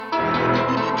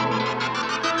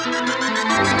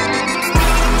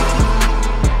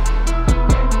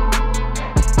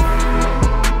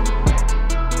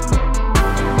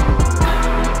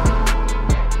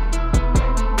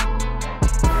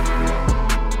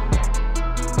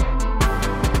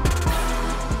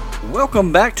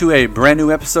Welcome back to a brand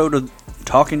new episode of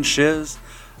Talking Shiz.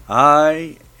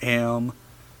 I am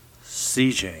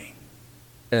CJ.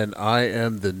 And I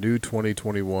am the new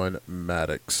 2021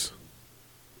 Maddox.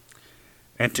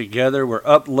 And together we're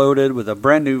uploaded with a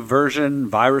brand new version,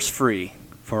 virus-free,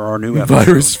 for our new episode.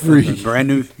 Virus-free. Brand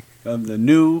new, of the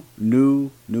new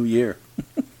year.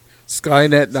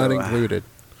 Skynet not included.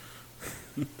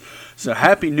 So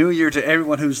happy New Year to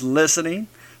everyone who's listening.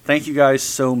 Thank you guys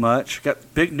so much.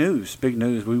 Got big news.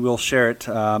 We will share it.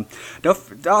 I'll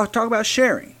talk about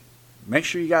sharing. Make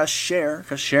sure you guys share,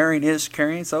 because sharing is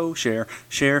caring. So share.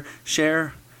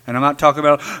 And I'm not talking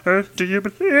about, do you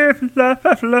believe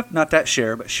love? Not that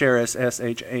share, but share as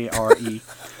S-H-A-R-E.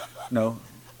 No,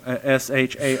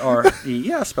 S-H-A-R-E.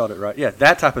 Yeah, I spelled it right. Yeah,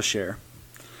 that type of share.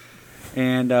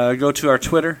 And go to our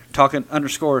Twitter,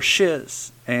 talking_shiz,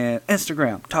 and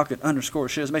Instagram,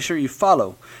 talking_shiz. Make sure you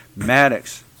follow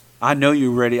Maddox. I know you're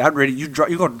ready. I'm ready. You're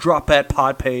going to drop that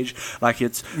pod page like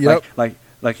it's like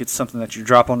it's something that you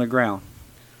drop on the ground.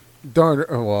 Darn.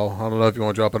 Well, I don't know if you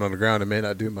want to drop it on the ground. It may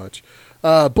not do much.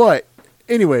 But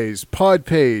anyways, pod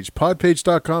page,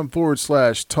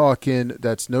 podpage.com/talking.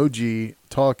 That's no G,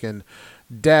 talking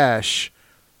dash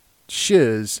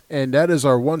shiz, and that is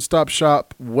our one-stop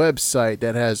shop website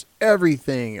that has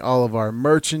everything, all of our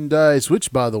merchandise,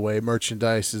 which, by the way,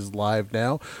 merchandise is live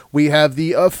now. We have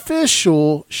the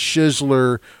official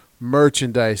Shizzler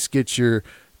merchandise. Get your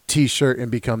t-shirt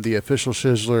and become the official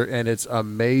Shizzler, and it's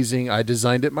amazing. I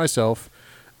designed it myself.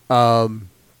 Went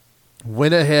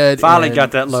ahead Finally and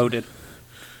got that loaded.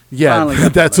 Yeah,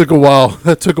 that took a while.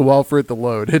 That took a while for it to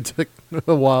load. It took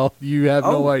a while. You have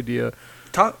no idea.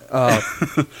 I'm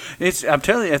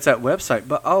telling you, it's that website.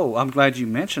 But I'm glad you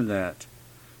mentioned that.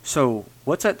 So,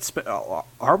 what's that?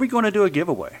 Are we going to do a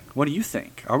giveaway? What do you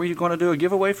think? Are we going to do a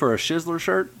giveaway for a Shizzler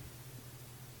shirt?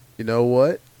 You know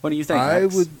what? What do you think?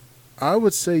 I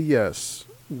would say yes.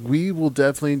 We will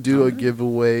definitely do a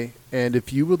giveaway, and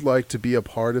if you would like to be a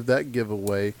part of that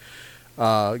giveaway,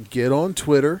 get on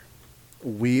Twitter.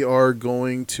 We are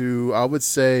going to. I would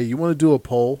say you want to do a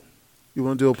poll. You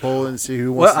want to do a poll and see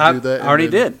who wants to do that? I already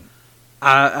did.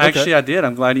 Actually, I did.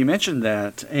 I'm glad you mentioned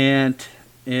that. And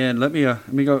let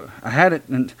me go. I had it,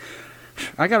 and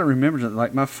I got to remember that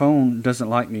like my phone doesn't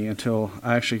like me until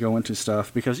I actually go into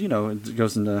stuff because it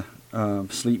goes into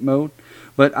sleep mode.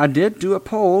 But I did do a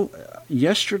poll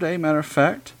yesterday, matter of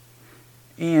fact,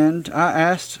 and I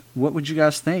asked, what would you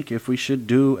guys think if we should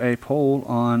do a poll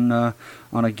on a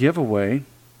giveaway?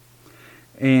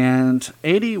 And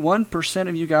 81%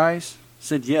 of you guys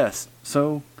said yes.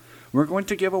 So we're going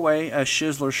to give away a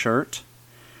Shizzler shirt.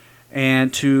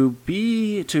 And to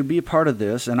be a part of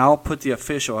this, and I'll put the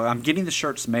official, I'm getting the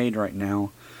shirts made right now.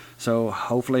 So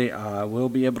hopefully I will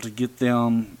be able to get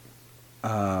them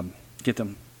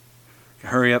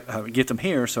hurry up, get them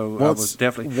here. So I was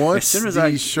definitely, as soon as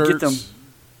I get them.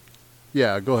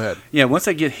 Yeah, go ahead. Yeah, once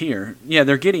they get here,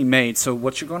 they're getting made. So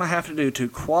what you're going to have to do to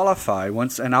qualify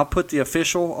and I'll put the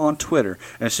official on Twitter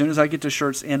as soon as I get the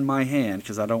shirts in my hand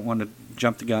because I don't want to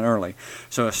jump the gun early.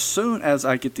 So as soon as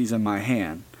I get these in my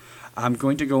hand, I'm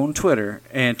going to go on Twitter,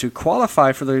 and to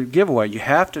qualify for the giveaway, you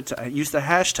have to use the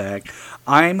hashtag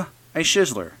I'm a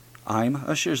Shizzler. I'm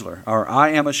a Shizzler, or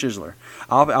I am a Shizzler.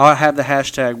 I'll have the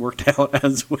hashtag worked out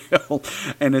as well.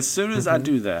 And as soon as I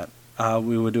do that,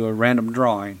 we will do a random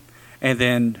drawing. And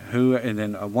then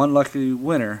one lucky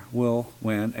winner will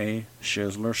win a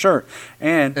Shizzler shirt.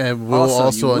 And we'll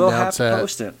also announce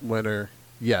that winner.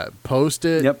 Yeah, post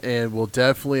it, yep. And we'll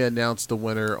definitely announce the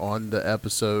winner on the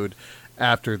episode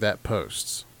after that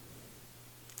posts.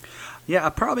 Yeah,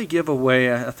 I think I'm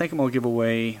going to give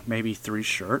away maybe 3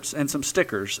 shirts and some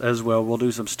stickers as well. We'll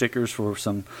do some stickers for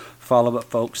some follow-up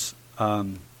folks.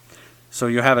 So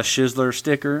you'll have a Shizzler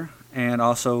sticker. And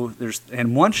also, there's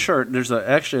one shirt. There's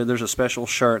a special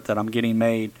shirt that I'm getting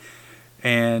made,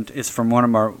 and it's from one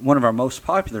of our most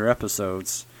popular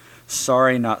episodes.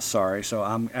 Sorry, not sorry. So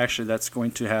that's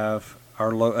going to have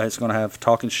it's going to have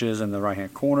Talking Shiz in the right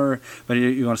hand corner, but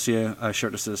you're going to see a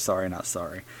shirt that says Sorry, not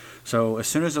sorry. So as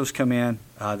soon as those come in,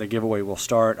 the giveaway will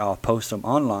start. I'll post them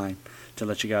online to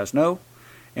let you guys know,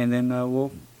 and then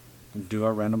we'll do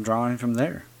a random drawing from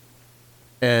there.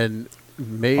 And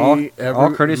may all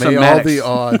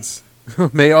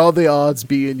the odds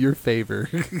be in your favor.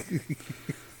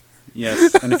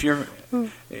 Yes, and if you're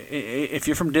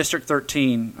from District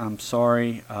 13, I'm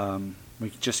sorry, we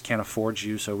just can't afford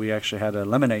you, so we actually had to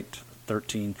eliminate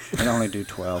 13 and only do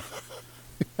 12.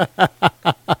 That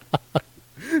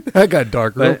got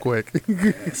dark real quick.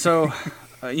 So,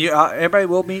 everybody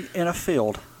will meet in a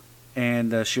field,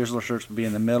 and Shizzler shirts will be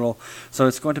in the middle. So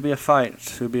it's going to be a fight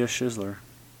to be a Shizzler.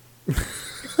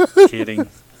 Kidding.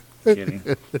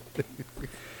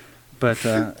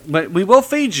 But we will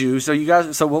feed you, so you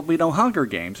guys. So we'll be no Hunger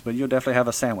Games, but you'll definitely have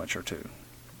a sandwich or two.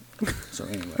 So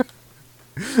anyway,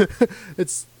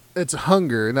 it's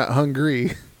hunger, not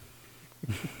hungry.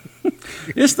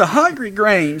 It's the Hungry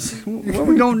Grains. What are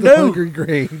we gonna The do? Hungry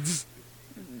Grains.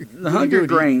 The Hungry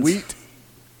Grains. Wheat.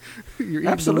 You're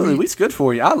Absolutely, wheat. wheat's good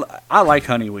for you. I like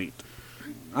honey wheat.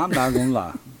 I'm not gonna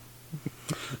lie.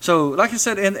 So, like I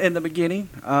said in the beginning,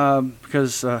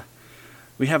 because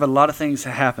we have a lot of things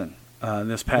that happen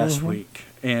this past week,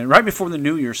 and right before the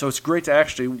New Year. So it's great to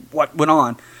actually what went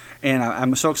on, and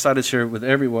I'm so excited to share with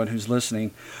everyone who's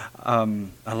listening. A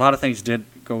lot of things did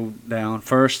go down.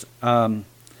 First,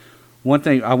 one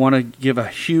thing I want to give a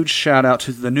huge shout out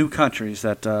to the new countries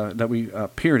that we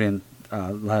appeared in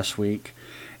last week.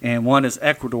 And one is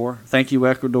Ecuador. Thank you,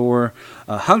 Ecuador.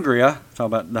 Hungary. Talk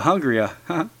about the Hungary.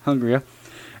 Hungary.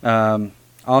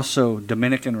 Also,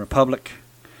 Dominican Republic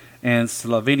and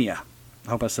Slovenia. I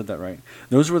hope I said that right.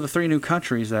 Those were the 3 new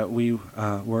countries that we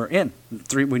were in.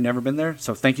 3 we've never been there.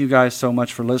 So thank you guys so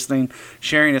much for listening.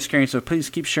 Sharing is caring. So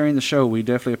please keep sharing the show. We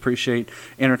definitely appreciate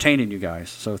entertaining you guys.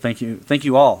 So thank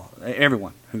you all,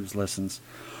 everyone who listens.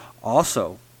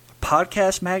 Also,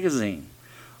 Podcast Magazine.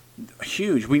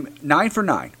 Huge. 9 for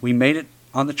 9. We made it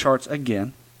on the charts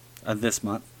again this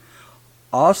month.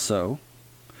 Also,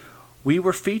 we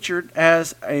were featured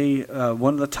as a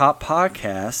one of the top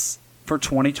podcasts for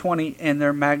 2020 in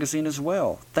their magazine as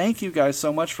well. Thank you guys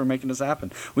so much for making this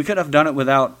happen. We couldn't have done it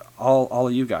without all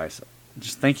of you guys.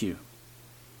 Just thank you.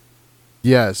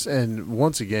 Yes, and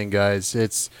once again, guys,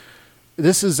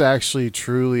 this is actually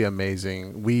truly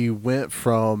amazing. We went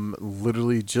from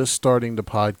literally just starting the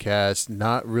podcast,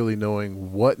 not really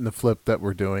knowing what in the flip that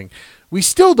we're doing. We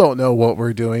still don't know what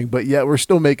we're doing, but yet we're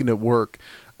still making it work.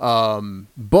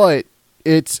 But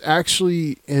it's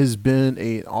actually has been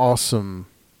an awesome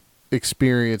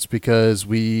experience because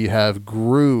we have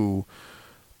grew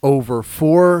over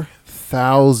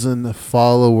 4,000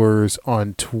 followers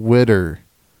on Twitter.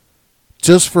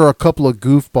 Just for a couple of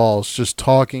goofballs, just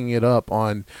talking it up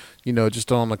on,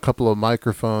 just on a couple of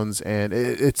microphones, and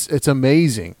it's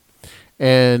amazing.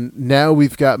 And now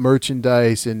we've got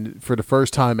merchandise, and for the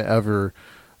first time ever,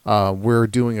 we're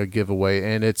doing a giveaway,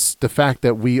 and it's the fact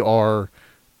that we are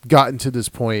gotten to this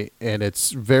point, and it's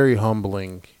very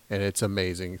humbling, and it's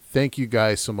amazing. Thank you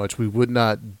guys so much. We would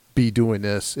not be doing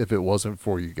this if it wasn't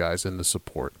for you guys and the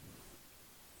support.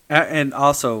 And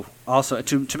also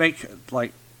to make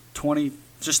like 20,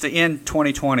 just to end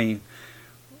 2020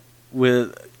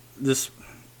 with this,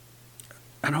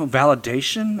 I don't know,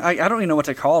 validation. I don't even know what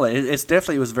to call it. It's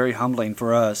definitely was very humbling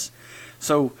for us.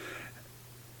 So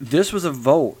this was a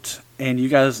vote, and you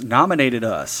guys nominated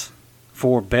us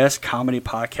for Best Comedy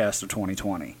Podcast of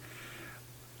 2020.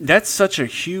 That's such a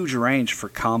huge range for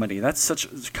comedy.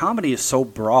 Comedy is so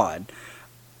broad.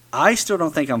 I still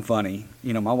don't think I'm funny.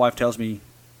 My wife tells me,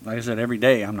 like I said, every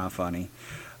day I'm not funny.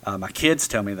 My kids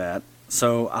tell me that.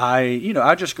 So I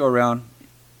just go around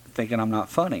thinking I'm not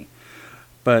funny.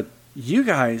 But you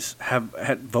guys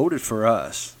had voted for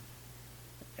us,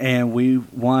 and we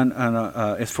won.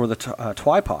 It's for the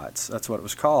Twipods. That's what it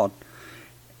was called.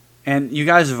 And you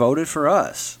guys voted for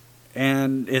us,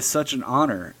 and it's such an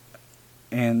honor.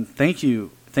 And thank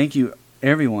you,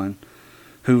 everyone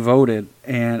who voted.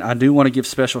 And I do want to give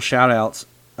special shout outs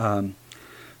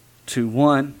to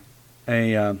one,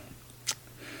 her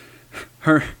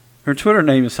Twitter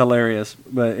name is hilarious,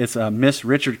 but it's Miss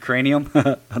Richard Cranium.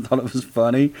 I thought it was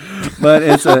funny, but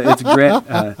it's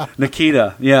Grant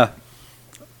Nikita. Yeah,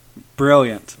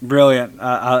 brilliant.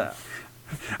 I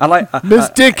like Miss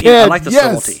Dickhead. I like the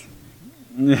subtlety.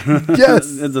 Yes,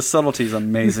 the subtlety is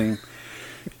amazing.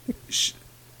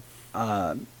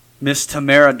 Miss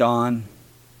Tamara Dawn,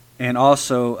 and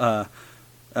also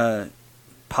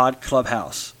Pod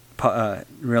Clubhouse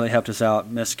really helped us out.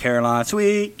 Miss Caroline,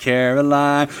 Sweet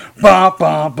Caroline, bum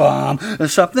bum bum,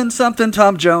 something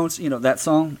Tom Jones. That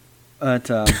song. But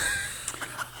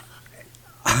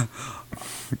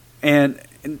and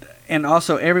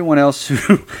also everyone else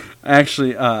who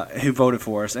actually who voted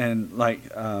for us, and like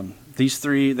these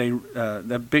 3,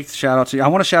 the big shout out to you. I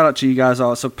want to shout out to you guys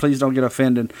all, so please don't get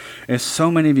offended. And so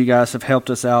many of you guys have helped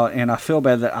us out, and I feel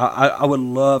bad that I would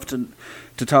love to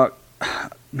talk.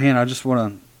 Man, I just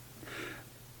want to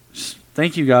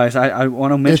thank you guys. I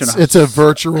want to mention it's a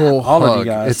virtual all hug. of you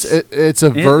guys. It's a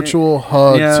virtual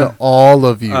hug to all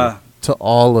of you. To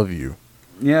all of you.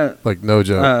 Yeah. Like no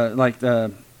joke.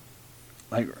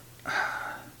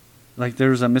 Like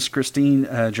there's a Miss Christine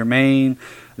Germain.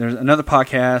 There's another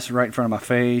podcast right in front of my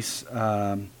face.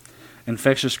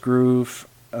 Infectious Groove.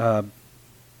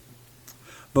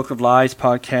 Book of Lies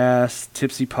podcast,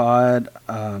 Tipsy Pod,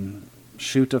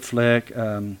 Shoot a Flick.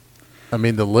 I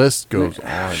mean, the list goes on,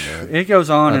 man. It goes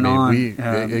on and on.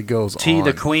 It goes T on.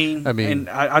 the Queen. I mean, and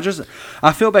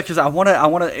I feel bad because I want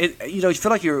to. You feel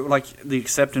like you're like the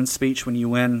acceptance speech when you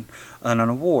win an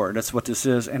award. That's what this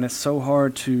is, and it's so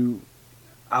hard to.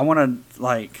 I want to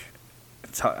like.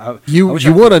 You want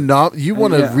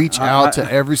to reach out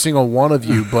to every single one of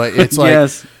you, but it's like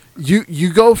yes.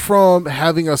 you go from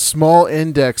having a small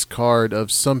index card of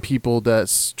some people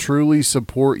that truly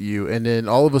support you, and then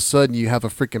all of a sudden you have a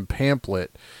freaking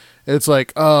pamphlet. It's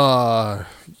like, how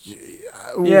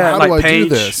do I do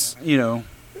this?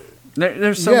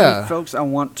 There's so many folks I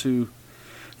want to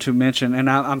mention, and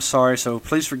I'm sorry. So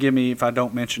please forgive me if I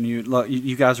don't mention you. Look,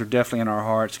 you guys are definitely in our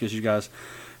hearts because you guys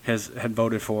had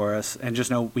voted for us, and just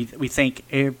know we thank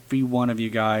every one of you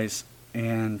guys,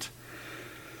 and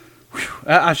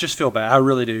I just feel bad. I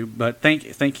really do, but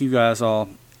thank you guys all,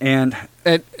 and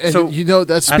so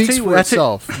that speaks for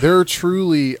itself. They're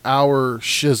truly our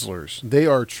shizzlers. They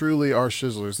are truly our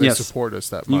shizzlers. They support us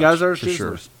that much. You guys are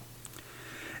shizzlers.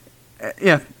 Sure.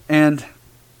 Yeah, and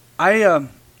I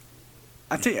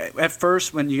tell you, at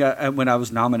first when I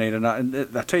was nominated, I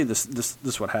tell you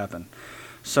this what happened.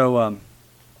 So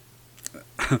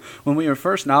when we were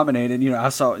first nominated, I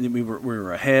saw we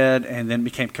were ahead, and then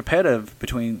became competitive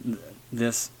between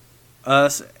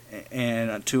us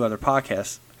and two other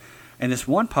podcasts. And this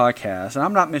one podcast, and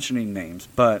I'm not mentioning names,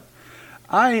 but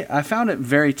I found it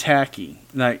very tacky,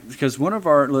 because one of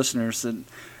our listeners said,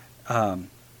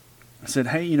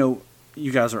 "Hey,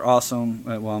 you guys are awesome."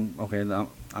 I don't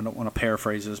want to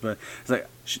paraphrase this, but it's like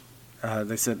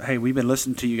they said, "Hey, we've been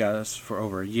listening to you guys for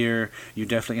over a year. You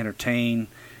definitely entertain."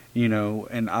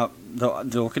 And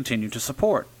they'll continue to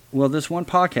support. Well, this one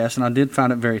podcast, and I did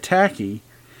find it very tacky,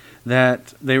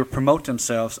 that they would promote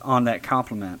themselves on that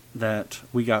compliment that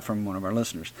we got from one of our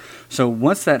listeners. So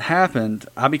once that happened,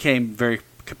 I became very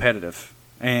competitive.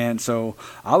 And so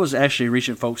I was actually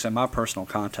reaching folks in my personal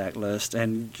contact list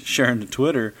and sharing the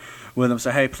Twitter with them,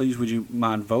 say, hey, please, would you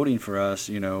mind voting for us,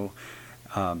 and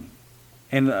some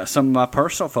of my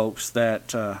personal folks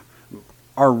that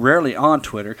are rarely on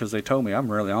Twitter, because they told me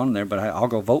I'm rarely on there, but I'll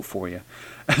go vote for you.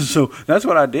 And so that's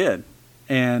what I did.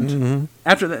 And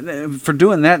after that, for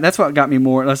doing that, that's what got me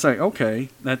more. That's like, okay,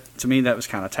 to me that was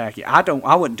kind of tacky. I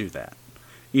wouldn't do that,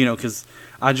 because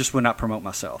I just would not promote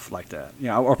myself like that,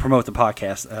 or promote the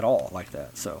podcast at all like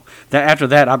that. So after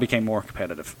that, I became more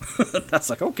competitive. That's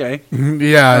like, okay,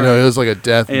 yeah, I know it was like a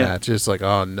death match. It's like,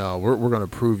 oh no, we're going to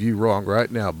prove you wrong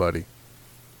right now, buddy.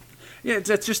 Yeah,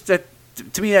 it's just that.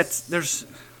 To me, there's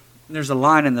a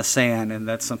line in the sand, and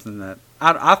that's something that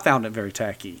I found it very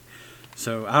tacky.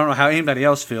 So I don't know how anybody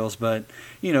else feels, but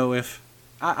if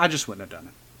I just wouldn't have done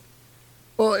it.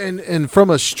 Well, and from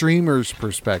a streamer's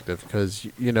perspective, because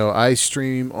I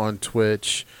stream on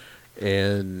Twitch,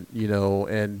 and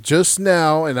and just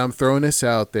now, and I'm throwing this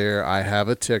out there, I have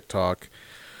a TikTok.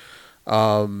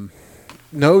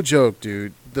 No joke,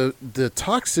 dude. The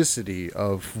toxicity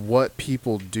of what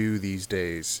people do these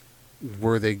days,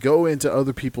 where they go into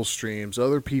other people's streams,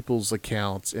 other people's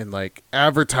accounts, and like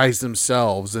advertise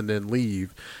themselves and then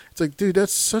leave. It's like, dude,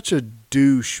 that's such a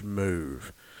douche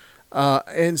move.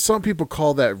 And some people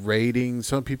call that raiding.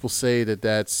 Some people say that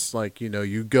that's like,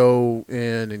 you go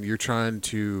in and you're trying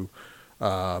to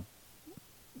kind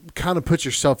of put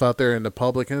yourself out there in the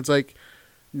public. And it's like,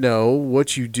 no,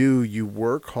 what you do, you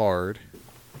work hard.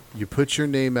 You put your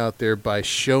name out there by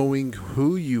showing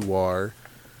who you are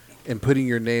and putting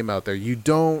your name out there. You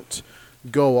don't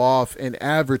go off and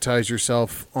advertise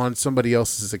yourself on somebody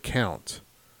else's account.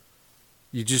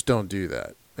 You just don't do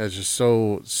that. That's just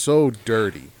so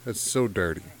dirty. That's so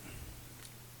dirty.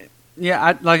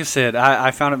 Yeah, like I said, I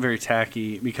found it very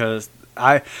tacky, because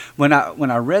when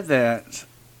I read that,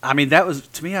 I mean, that was,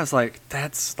 to me, I was like,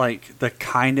 that's like the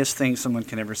kindest thing someone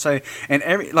can ever say. And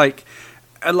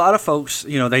a lot of folks,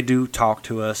 they do talk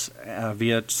to us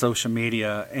via social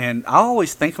media, and I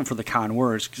always thank them for the kind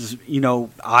words, because,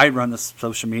 I run the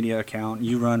social media account,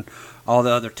 you run all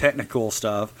the other technical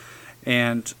stuff,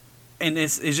 and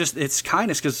it's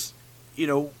kindness, because,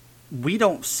 we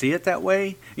don't see it that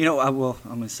way. I'm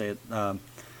going to say it.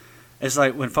 It's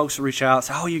like when folks reach out,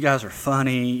 say, "Oh, you guys are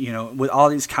funny," with all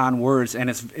these kind words,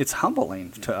 and it's humbling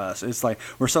to us. It's like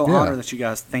we're so honored that you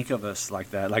guys think of us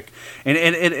like that. Like, and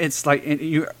it's like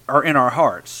you are in our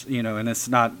hearts, and it's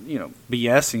not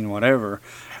BSing whatever.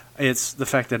 It's the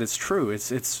fact that it's true.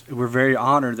 We're very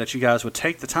honored that you guys would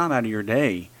take the time out of your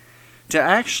day to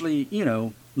actually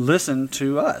listen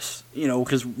to us,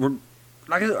 because we're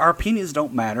like, our opinions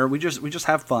don't matter. We just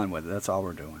have fun with it. That's all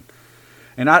we're doing.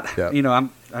 And I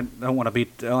don't want to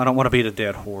beat a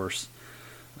dead horse.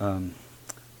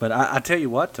 But I tell you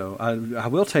what, though, I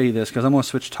will tell you this because I'm going to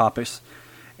switch topics.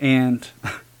 And,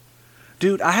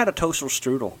 dude, I had a toaster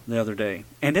strudel the other day,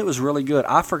 and it was really good.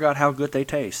 I forgot how good they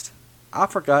taste. I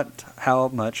forgot how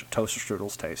much toaster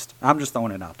strudels taste. I'm just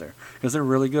throwing it out there because they're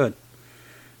really good.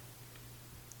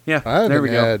 Yeah, I there we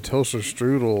haven't go. had toaster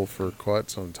strudel for quite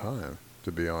some time,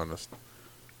 to be honest.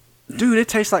 Dude, it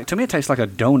tastes like a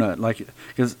donut, like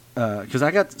because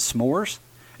I got s'mores,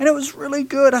 and it was really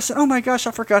good. I said, "Oh my gosh,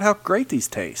 I forgot how great these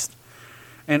taste."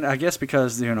 And I guess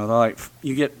because they're like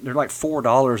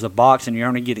 $4 a box, and you're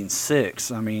only getting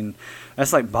 6. I mean,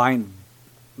 that's like buying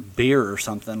beer or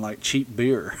something, like cheap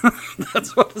beer.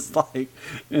 That's what it's like.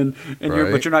 And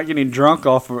Right. you're not getting drunk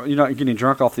off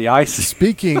the ice.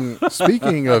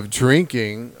 Speaking of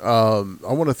drinking, I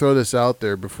want to throw this out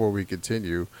there before we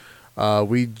continue.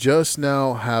 We just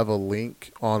now have a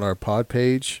link on our pod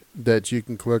page that you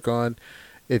can click on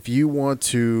if you want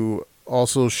to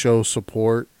also show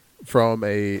support from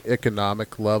a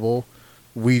economic level.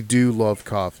 We do love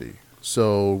coffee,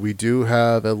 so we do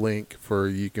have a link for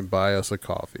you can buy us a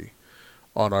coffee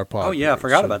on our pod. Oh yeah, I page.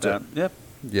 forgot So about that. Yep.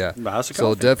 Yeah, Buy us a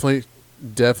so coffee.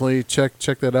 definitely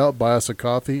check that out. Buy us a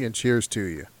coffee and cheers to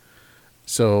you.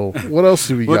 So what else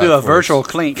do we We'll got? do a for virtual us?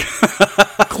 clink.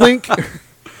 Clink.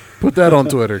 Put that on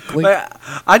Twitter. Clink. But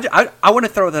I want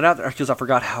to throw that out there because I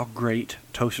forgot how great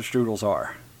toaster strudels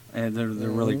are, and they're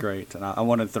really great. And I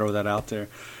want to throw that out there.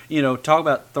 You know, talk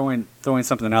about throwing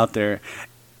something out there.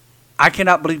 I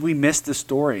cannot believe we missed this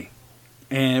story,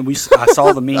 and I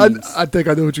saw the memes. I think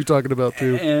I know what you're talking about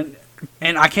too.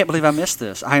 And I can't believe I missed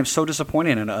this. I am so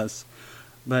disappointed in us.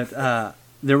 But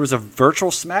there was a virtual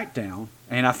SmackDown,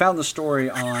 and I found the story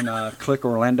on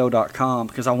clickorlando.com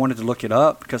because I wanted to look it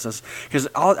up because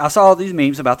I saw all these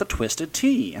memes about the Twisted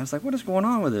Tea. I was like, what is going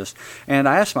on with this? And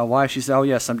I asked my wife. She said, oh,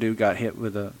 yeah, some dude got hit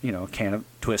with a can of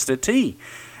Twisted Tea.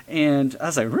 And I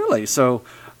was like, really? So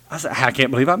I said, I can't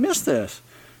believe I missed this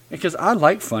because I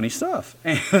like funny stuff.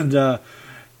 And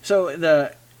so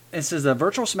it says the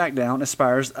virtual SmackDown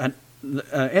inspires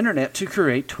the internet to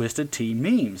create Twisted Tea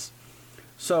memes.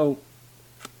 So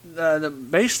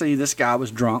basically, this guy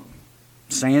was drunk,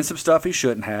 saying some stuff he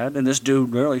shouldn't have, and this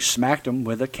dude really smacked him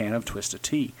with a can of Twisted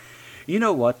Tea. You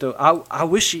know what, though? I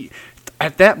wish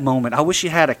at that moment, I wish he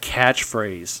had a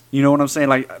catchphrase. You know what I'm saying?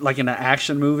 Like in an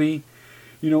action movie.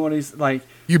 You know what he's like?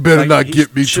 You better like not he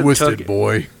get me should twisted, tuck it.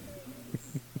 boy.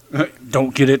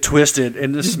 Don't get it twisted,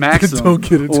 and just smacks him. Don't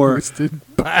get it or, twisted.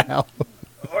 Bow.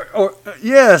 Or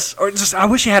yes, or just I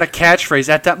wish he had a catchphrase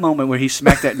at that moment where he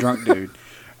smacked that drunk dude.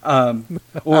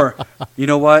 Or you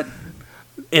know what?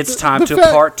 It's time to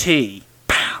party.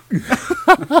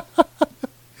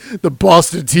 The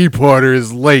Boston Tea Party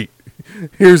is late.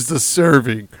 Here's the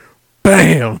serving.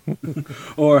 Bam.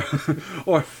 Or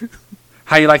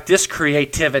how you like this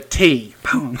creativity?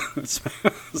 Boom.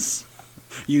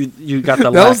 You got the.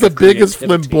 That was the lack of biggest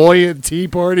creativity. flamboyant tea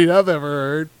party I've ever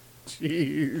heard.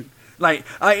 Jeez. Like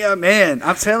man,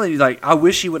 I'm telling you, like I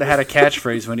wish he would have had a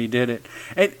catchphrase when he did it.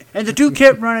 And the dude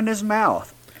kept running his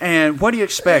mouth. And what do you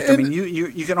expect? I mean,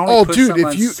 you can only push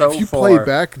someone so if you far. play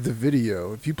back the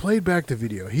video,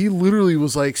 he literally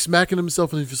was like smacking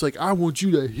himself and he's just like, I want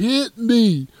you to hit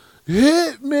me.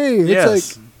 Yes.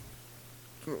 It's like,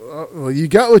 well, you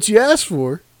got what you asked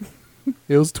for.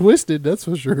 It was twisted, that's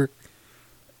for sure.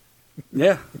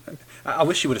 Yeah. I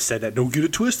wish he would have said that. Don't get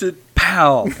it twisted.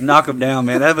 Pow. Knock him down,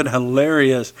 man. That would have been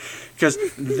hilarious. Because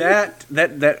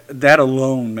that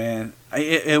alone, man,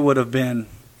 it would have been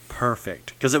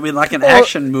perfect. Because it would be like an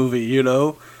action movie, you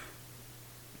know?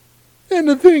 And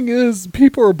the thing is,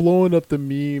 people are blowing up the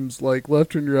memes like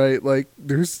left and right. Like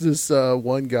there's this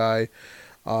one guy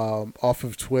off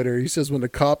of Twitter. He says, when the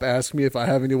cop asks me if I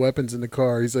have any weapons in the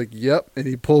car, he's like, yep. And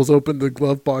he pulls open the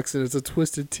glove box and it's a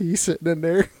Twisted Tea sitting in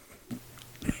there.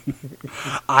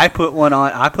 I put one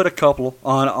on. I put a couple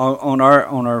on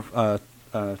our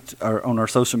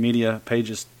social media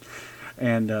pages,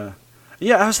 and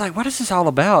yeah, I was like, "What is this all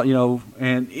about?" You know,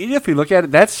 and if you look at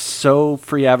it, that's so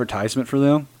free advertisement for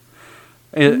them.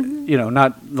 You know,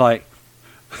 not like.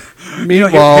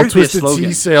 Meanwhile, here's the Twisted slogan.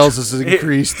 Tea sales has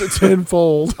increased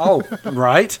tenfold. Oh,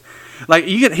 right. Like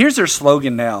here's their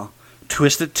slogan now: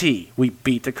 "Twisted Tea, we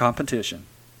beat the competition."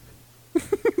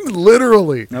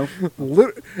 Literally. Nope.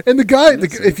 And the guy,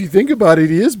 if you think about it,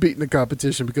 he is beating the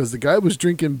competition because the guy was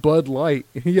drinking Bud Light.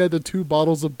 He had the 2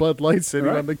 bottles of Bud Light sitting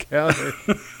on the counter.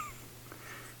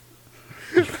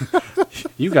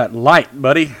 You got light,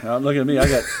 buddy. Look at me. I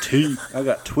got tea. I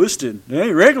got twisted. It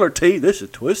ain't regular tea. This is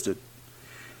twisted.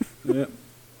 Yep.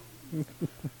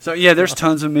 So yeah, there's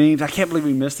tons of memes. I can't believe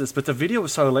we missed this, but the video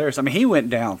was so hilarious. I mean, he went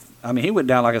down. He went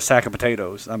down like a sack of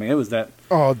potatoes. I mean, it was that.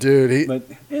 Oh, dude. But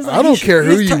it's I don't care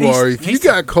who you are. If you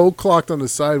got cold clocked on the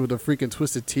side with a freaking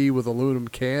Twisted Tea with aluminum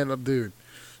can, dude.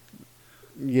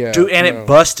 Yeah. Dude, and it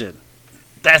busted.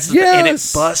 And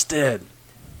it busted.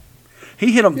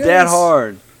 He hit him that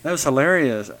hard. That was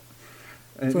hilarious.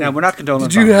 Now we're not condoning.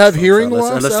 Did you have hearing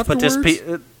loss afterwards?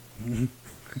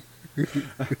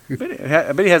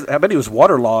 I bet he was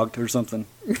waterlogged or something.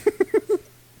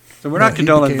 So we're not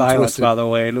condoning violence, by the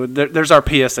way. There's our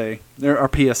PSA. Our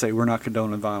PSA. We're not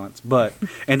condoning violence, but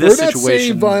in this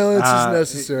situation, we're not saying violence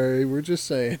is necessary. We're just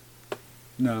saying.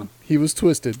 No, he was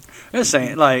twisted. I'm just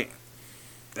saying, like,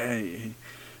 hey,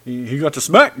 he got the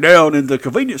smack down in the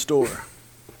convenience store.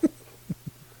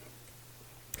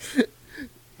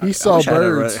 He saw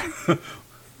birds.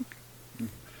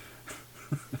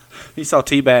 He saw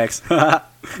tea bags. He got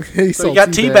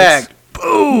teabagged.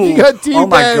 Boom! He got teabagged. Oh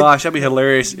my gosh, that'd be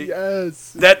hilarious.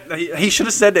 Yes. He should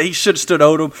have said that. He should have stood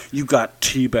over him. You got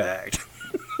teabagged.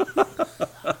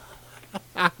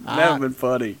 That would have been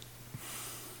funny.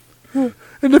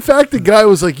 And the fact the guy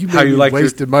was like, "You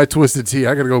wasted my Twisted Tea.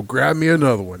 I gotta go grab me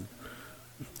another one."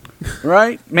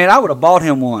 Right, man. I would have bought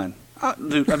him one.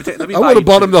 Dude, I would have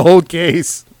bought him the whole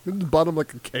case. Bought him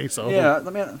like a case of them.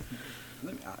 Yeah,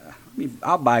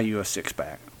 I'll buy you a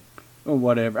 6-pack or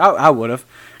whatever. I would have,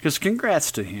 because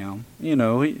congrats to him. You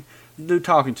know, he dude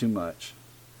talking too much.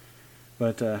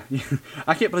 But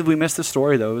I can't believe we missed the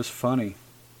story though. It was funny.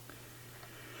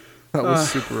 That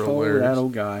was super hilarious. That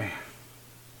old guy.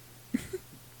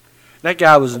 That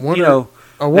guy was, I wonder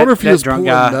if he was pulling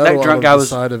metal that drunk guy out of the was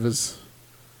side of his.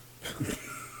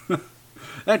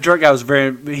 That drunk guy was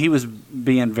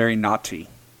being very naughty.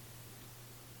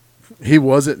 He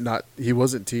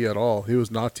wasn't tea at all. He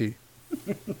was naughty.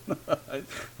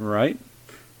 Right?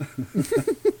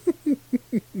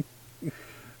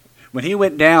 When he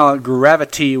went down,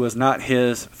 gravity was not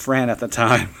his friend at the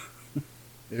time.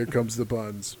 Here comes the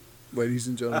puns. Ladies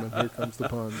and gentlemen, here comes the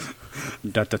puns.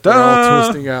 Da, da, da. They're all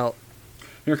twisting out.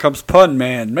 Here comes Pun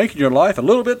Man, making your life a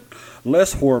little bit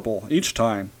less horrible each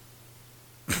time.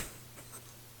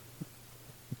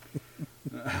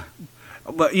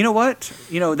 But you know what?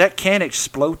 That can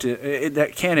explode. It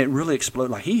really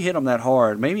exploded. Like, he hit him that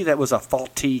hard. Maybe that was a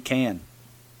faulty can.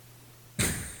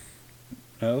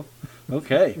 No?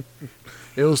 Okay.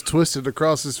 It was twisted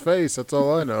across his face. That's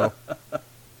all I know.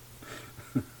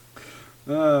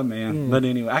 Oh, man. But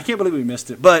anyway, I can't believe we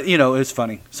missed it. But, it's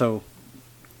funny. So,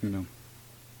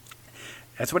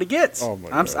 that's what he gets. Oh my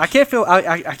gosh. I can't feel.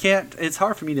 I can't. It's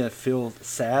hard for me to feel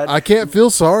sad. I can't feel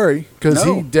sorry because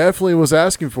he definitely was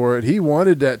asking for it. He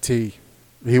wanted that tea.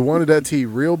 He wanted that tea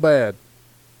real bad.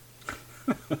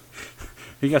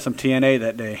 He got some TNA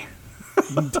that day.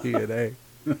 TNA.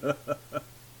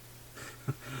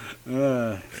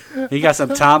 He got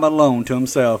some time alone to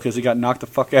himself because he got knocked the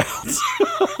fuck out.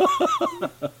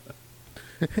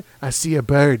 I see a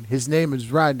bird. His name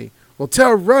is Rodney. Well,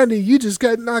 tell Rodney you just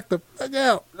got knocked the fuck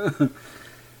out.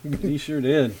 He sure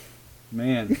did,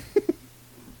 man.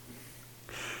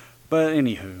 But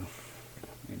anywho,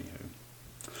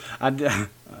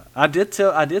 I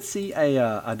did see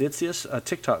a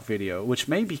TikTok video, which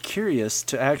made me curious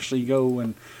to actually go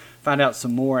and find out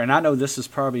some more. And I know this is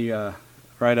probably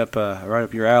right up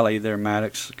your alley there,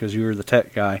 Maddox, because you were the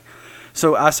tech guy.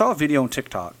 So I saw a video on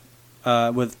TikTok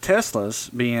with Teslas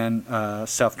being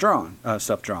self-drawn.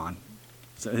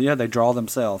 So, yeah, they draw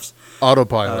themselves.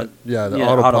 Autopilot. The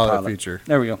autopilot feature.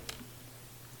 There we go.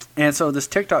 And so this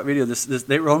TikTok video,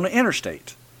 they were on the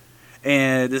interstate,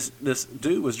 and this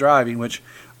dude was driving, which,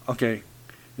 okay,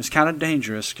 it's kind of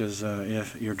dangerous because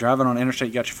if you're driving on the interstate,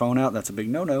 you got your phone out, that's a big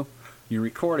no-no. You're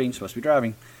recording, supposed to be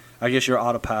driving. I guess your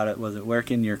autopilot wasn't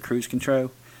working, your cruise control.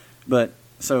 But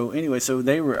so anyway, so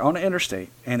they were on the interstate,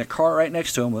 and a car right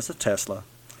next to them was a Tesla,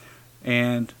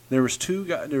 and there was two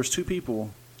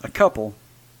people, a couple,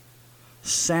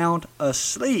 sound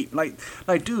asleep. Like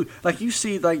dude, like you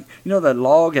see, like, that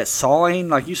log at sawing,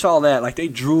 like you saw that, like they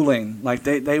drooling, like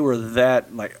they were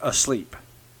that, like, asleep.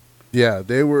 Yeah,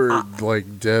 they were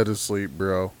like dead asleep,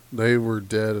 bro. They were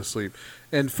dead asleep.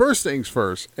 And first things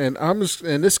first, and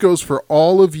this goes for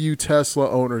all of you Tesla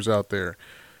owners out there.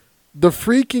 The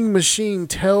freaking machine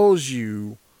tells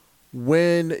you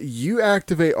when you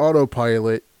activate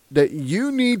autopilot that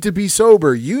you need to be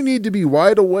sober. You need to be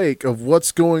wide awake of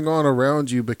what's going on around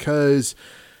you because,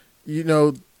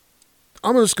 I'm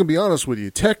just going to be honest with you.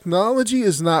 Technology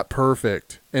is not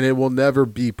perfect, and it will never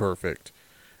be perfect.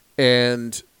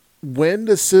 And when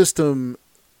the system,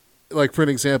 like for an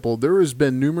example, there has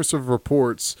been numerous of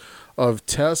reports of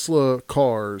Tesla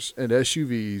cars and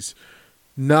SUVs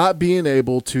not being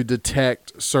able to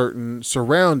detect certain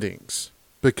surroundings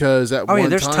because at one time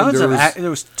there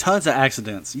was tons of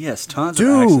accidents. Yes, tons of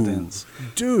accidents.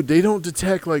 Dude, they don't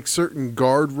detect like certain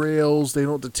guardrails. They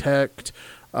don't detect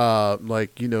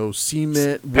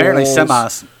cement. Apparently walls.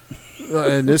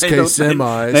 semis. In this case,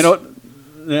 semis. They don't.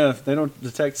 Yeah, they don't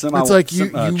detect semi. It's like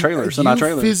trailers.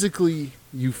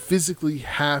 You physically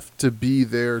have to be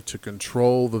there to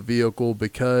control the vehicle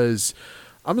because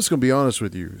I'm just going to be honest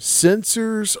with you.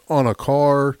 Sensors on a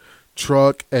car,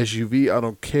 truck, SUV, I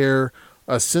don't care.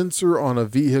 A sensor on a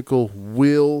vehicle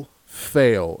will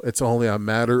fail. It's only a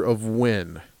matter of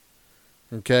when.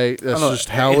 Okay? That's just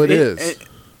how it is.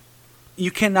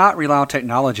 You cannot rely on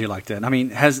technology like that. I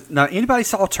mean, anybody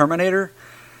saw Terminator,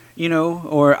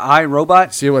 or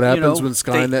iRobot? See what happens when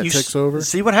Skynet takes over?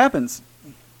 See what happens.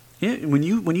 Yeah, when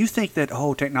you think that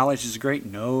technology is great,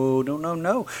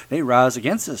 no, they rise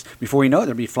against us. Before you know it,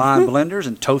 there'll be flying blenders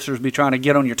and toasters be trying to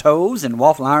get on your toes and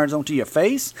waffle irons onto your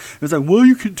face. It's like, well,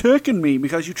 you attacking me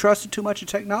because you trusted too much in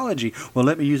technology. Well,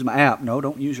 let me use my app. No,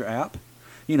 don't use your app.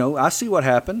 I see what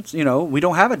happens. We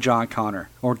don't have a John Connor,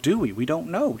 or do we? We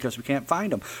don't know because we can't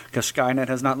find him because Skynet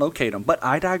has not located him. But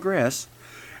I digress.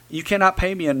 You cannot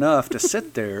pay me enough to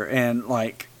sit there and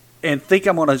think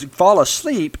I'm going to fall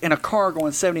asleep in a car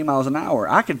going 70 miles an hour.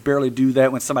 I could barely do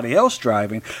that when somebody else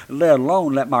driving, let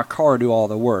alone let my car do all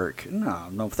the work.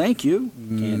 No, thank you.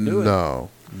 Can't do it.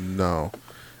 No.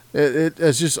 It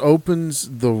just opens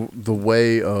the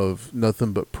way of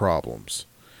nothing but problems.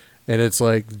 And it's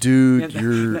like, dude,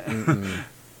 you're...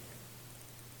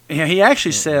 Yeah, he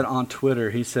actually said on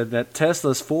Twitter, he said that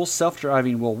Tesla's full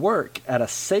self-driving will work at a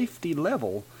safety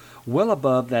level well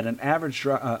above that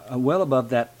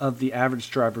of the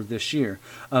average driver this year.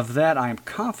 Of that, I am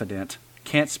confident.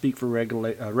 Can't speak for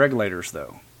regulators,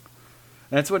 though.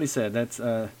 That's what he said. That's.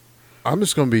 I'm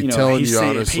just going to be telling you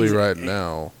honestly right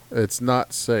now. It's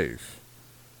not safe.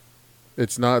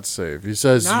 It's not safe. He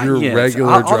says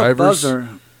regular drivers.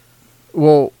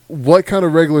 Well, what kind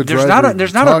of regular driver?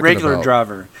 There's not a regular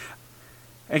driver.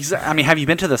 I mean, have you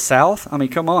been to the South? I mean,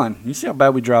 come on. You see how bad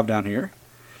we drive down here.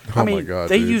 Oh my God!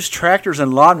 They use tractors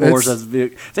and lawnmowers as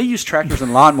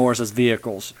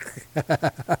vehicles.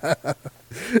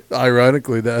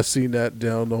 Ironically, I've seen that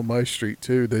down on my street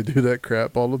too. They do that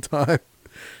crap all the time,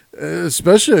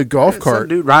 especially a golf cart. Some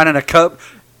dude riding a Cup,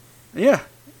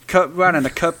 riding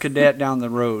a Cup Cadet down the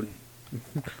road.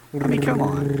 I mean, come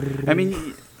on. I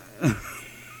mean,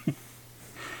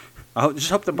 I just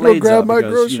hope the blades up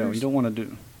because you don't want to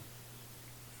do.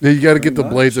 Yeah, you got to get the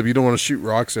blades up. You don't want to shoot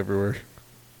rocks everywhere.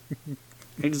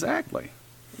 Exactly.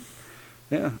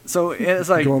 Yeah. So it's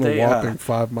like going a whopping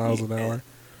 5 miles an hour.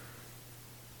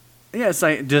 Yeah, it's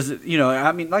like does it?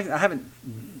 I mean, like I haven't,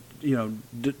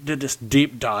 did this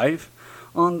deep dive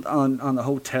on the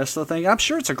whole Tesla thing. I'm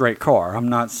sure it's a great car. I'm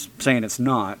not saying it's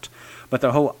not, but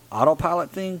the whole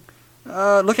autopilot thing.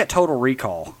 Look at Total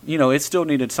Recall. It still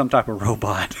needed some type of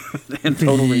robot in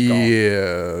Total Recall.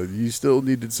 Yeah, you still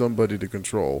needed somebody to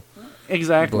control.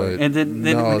 Exactly. And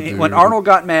then when Arnold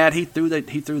got mad, he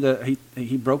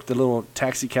broke the little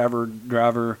taxi cab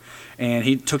driver, and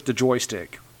he took the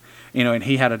joystick, and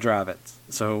he had to drive it.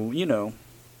 So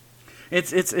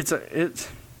it's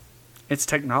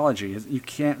technology. You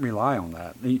can't rely on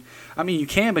that. I mean, you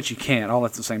can, but you can't all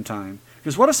at the same time.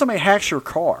 Because what if somebody hacks your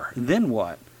car? Then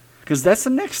what? Because that's the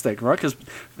next thing, right? Because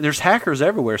there's hackers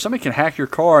everywhere. Somebody can hack your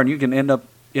car, and you can end up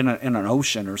in an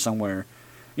ocean or somewhere.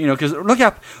 Because look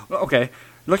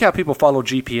how people follow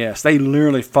GPS. They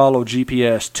literally follow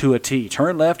GPS to a T.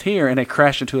 Turn left here, and they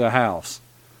crash into a house.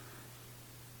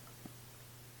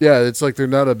 Yeah, it's like they're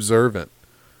not observant.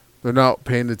 They're not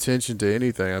paying attention to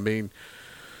anything. I mean,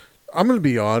 I'm going to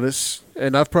be honest,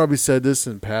 and I've probably said this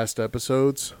in past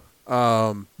episodes,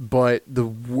 but the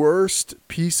worst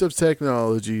piece of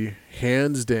technology,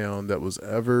 hands down, that was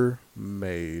ever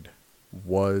made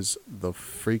was the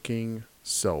freaking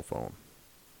cell phone.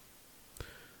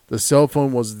 The cell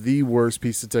phone was the worst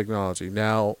piece of technology.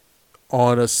 Now,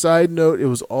 on a side note, it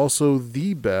was also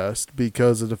the best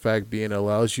because of the fact being it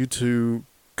allows you to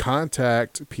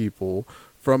contact people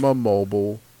from a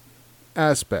mobile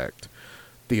aspect.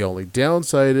 The only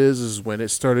downside is when it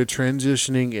started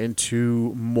transitioning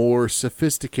into more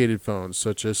sophisticated phones,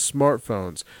 such as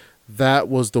smartphones. That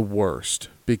was the worst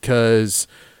because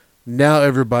now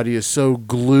everybody is so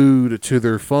glued to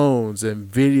their phones and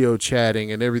video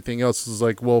chatting and everything else is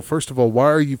like, well, first of all,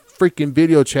 why are you freaking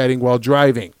video chatting while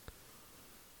driving?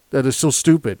 That is so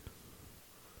stupid.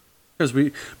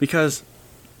 Because,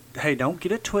 hey, don't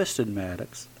get it twisted,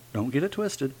 Maddox. Don't get it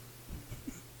twisted.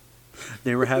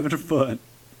 They were having fun.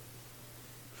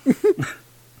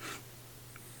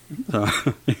 So,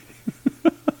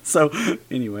 so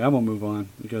anyway, I'm gonna move on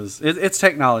because it's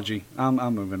technology. I'm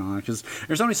moving on because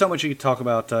there's only so much you can talk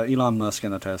about Elon Musk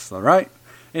and the Tesla, right?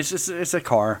 It's a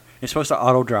car. It's supposed to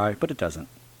auto drive, but it doesn't.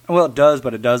 Well, it does,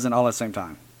 but it doesn't all at the same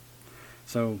time.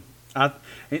 So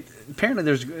apparently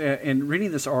there's in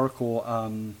reading this article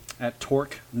at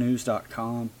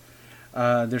torquenews.com,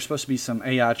 there's supposed to be some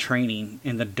AI training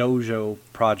in the Dojo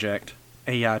project.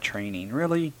 AI training,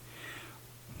 really?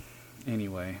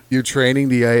 Anyway, you're training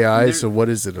the AI. So what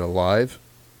is it? Alive?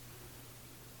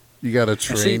 You got to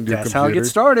train your computer. That's how it gets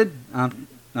started.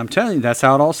 I'm telling you, that's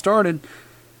how it all started.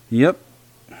 Yep.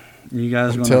 You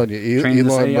guys. I'm telling you,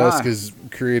 Elon Musk is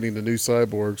creating the new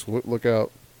cyborgs. Look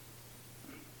out.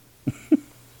 And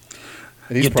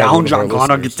he's get down, John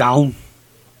Connor. Get down.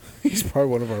 He's probably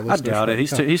one of our listeners. I doubt it.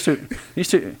 He's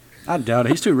too. I doubt it.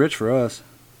 He's too rich for us.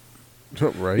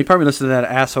 Right. He probably listened to that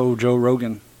asshole Joe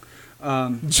Rogan.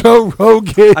 Joe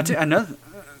Rogan. I know.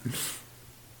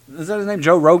 Is that his name?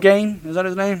 Joe Rogan? Is that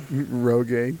his name?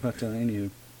 Rogan. But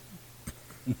anywho.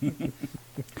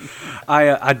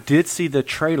 I did see the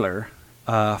trailer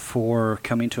for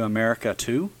Coming to America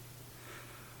 2.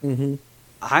 Mm-hmm.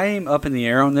 I'm up in the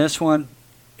air on this one.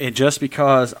 Just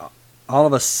because all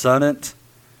of a sudden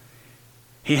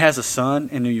he has a son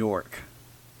in New York.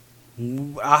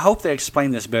 I hope they explain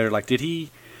this better. Like, did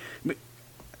he?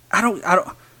 I don't.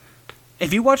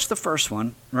 If you watch the first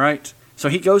one, right? So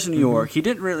he goes to New York. He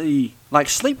didn't really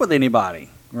sleep with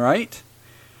anybody, right?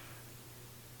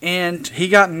 And he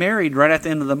got married right at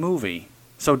the end of the movie.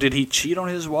 So did he cheat on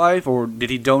his wife or did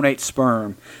he donate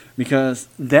sperm? Because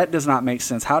that does not make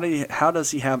sense. How does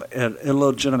he have an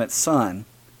illegitimate son?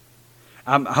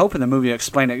 I'm hoping the movie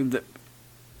explain it.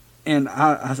 And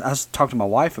I talked to my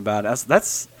wife about it.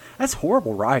 That's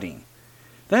horrible writing.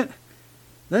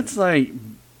 That's like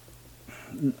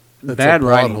bad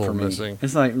writing for me. Missing.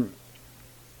 It's like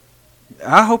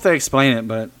I hope they explain it,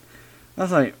 but I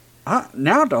was like, I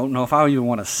now don't know if I even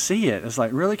want to see it. It's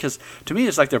like, really? Because to me,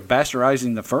 it's like they're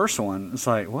bastardizing the first one. It's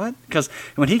like, what? Because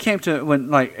when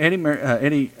Eddie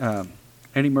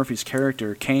Murphy's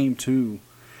character came to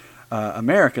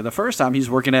America the first time, he's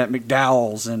working at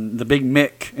McDowell's and the Big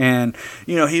Mick, and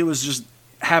he was just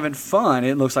having fun.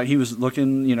 It looks like he was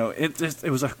looking. It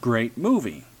was a great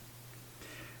movie.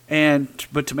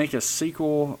 But to make a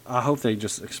sequel, I hope they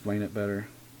just explain it better.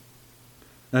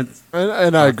 And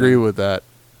I agree with that.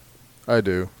 I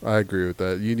do. I agree with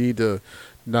that. You need to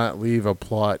not leave a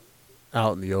plot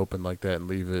out in the open like that and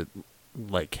leave it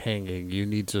hanging. You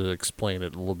need to explain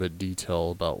it a little bit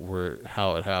detail about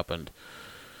how it happened.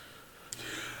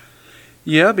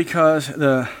 Yeah, because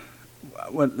the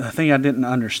thing I didn't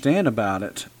understand about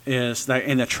it is that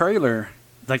in the trailer,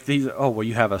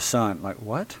 you have a son. Like,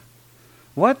 what?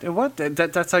 What?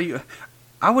 That's how you.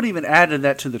 I would even added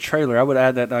that to the trailer. I would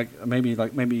add that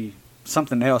maybe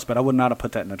something else, but I would not have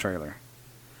put that in the trailer.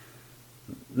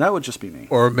 That would just be me.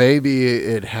 Or maybe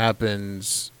it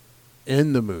happens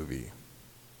in the movie.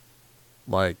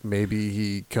 Like maybe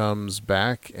he comes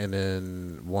back and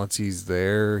then once he's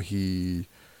there, he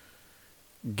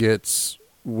gets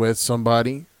with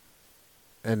somebody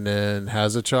and then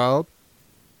has a child.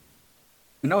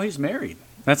 No, he's married.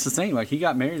 That's the thing. Like, he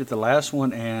got married at the last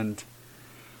one, and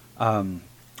I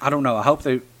don't know. I hope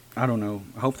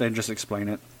they just explain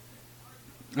it.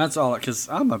 That's all. Because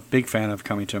I'm a big fan of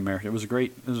Coming to America. It was a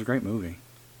great movie.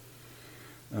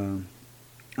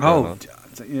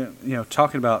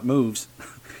 Talking about moves,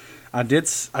 I did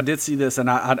see this, and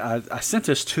I sent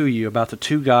this to you about the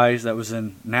two guys that was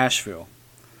in Nashville,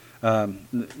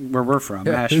 where we're from,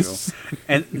 Nashville,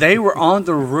 and they were on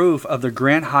the roof of the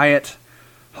Grand Hyatt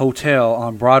Hotel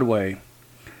on Broadway,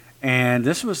 and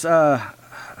this was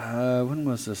when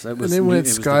was this? It was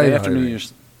the day after New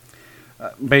Year's.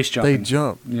 Base jumping. They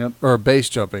jumped. Yep. Or base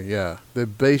jumping, yeah. The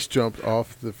base jumped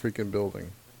off the freaking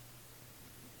building.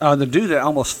 The dude that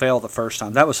almost fell the first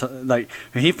time. That was when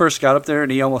he first got up there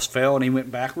and he almost fell and he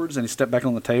went backwards and he stepped back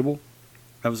on the table.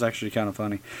 That was actually kind of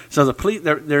funny. So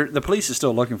the police is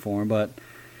still looking for him, but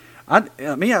I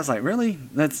was like, really?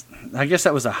 I guess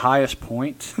that was the highest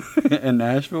point in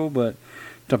Nashville, but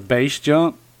to base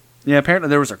jump, yeah. Apparently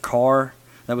there was a car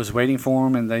that was waiting for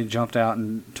him, and they jumped out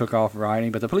and took off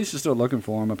riding. But the police are still looking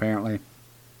for him, apparently.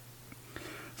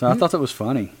 So I thought that was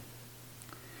funny.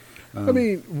 I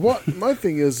mean, what my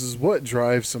thing is what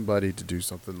drives somebody to do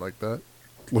something like that?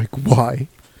 Like, why?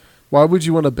 Why would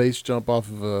you want to base jump off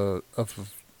of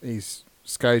a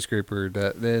skyscraper?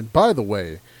 And by the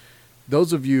way,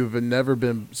 those of you who have never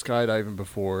been skydiving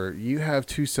before, you have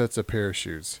two sets of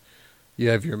parachutes. You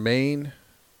have your main,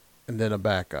 and then a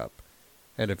backup.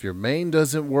 And if your main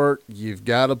doesn't work, you've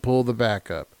got to pull the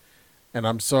backup. And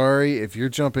I'm sorry, if you're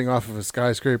jumping off of a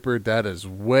skyscraper, that is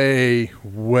way,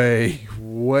 way,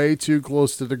 way too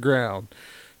close to the ground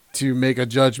to make a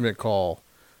judgment call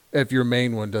if your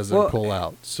main one doesn't pull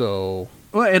out. So,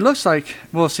 well, it looks like,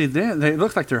 they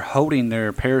look like they're holding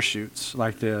their parachutes,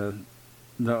 like the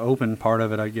open part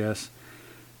of it, I guess.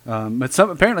 But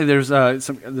apparently there's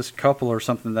this couple or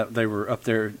something that they were up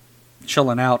there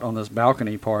chilling out on this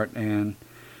balcony part, and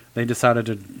they decided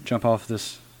to jump off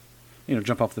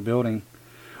the building.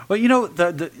 Well,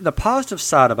 the positive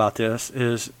side about this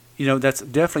is, that's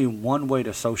definitely one way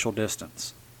to social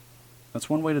distance. That's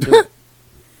one way to do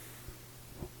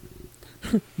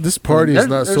it. This party is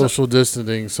not social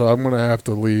distancing, so I'm going to have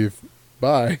to leave.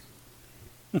 Bye.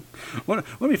 Wouldn't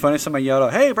it be funny if somebody yelled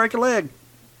out, "Hey, break a leg"?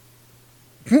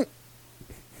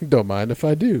 Don't mind if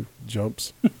I do.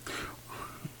 Jumps.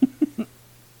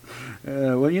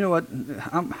 Well, you know what?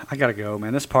 I got to go,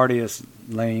 man. This party is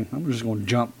lame. I'm just going to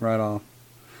jump right off.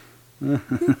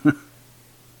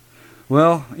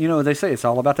 Well, they say it's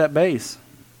all about that bass.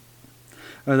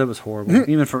 Oh, that was horrible.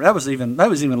 That was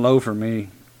even low for me.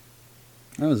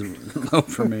 That was low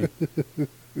for me.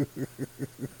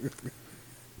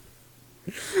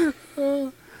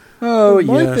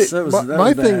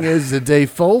 My thing is, did they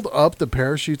fold up the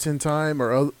parachutes in time,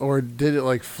 or did it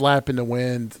like flap in the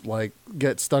wind, like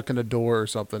get stuck in a door or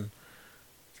something?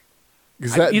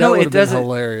 Because that would have been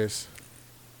hilarious.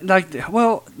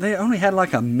 They only had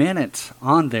like a minute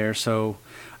on there, so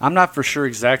I'm not for sure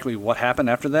exactly what happened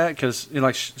after that. Because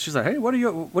she's like, "Hey, what are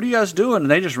you guys doing?"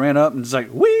 And they just ran up and it's like,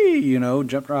 "Wee!"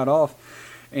 Jumped right off.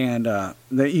 And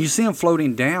you see them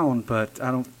floating down, but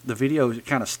the video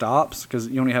kind of stops because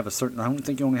you only have I don't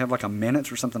think you only have like a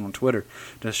minute or something on Twitter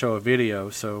to show a video.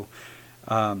 So,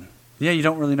 you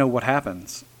don't really know what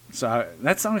happens. So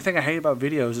that's the only thing I hate about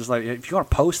videos is like if you want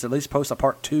to post, at least post a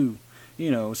part 2,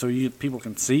 so people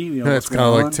can see. That's kind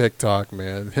of like TikTok,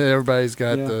 man. Everybody's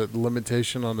got the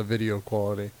limitation on the video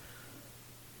quality.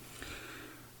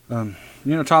 Talking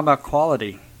about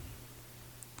quality.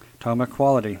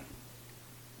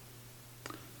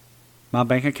 My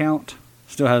bank account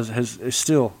is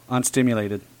still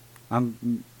unstimulated.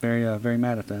 I'm very very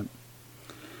mad at that.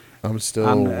 I'm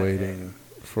still waiting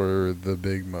for the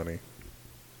big money.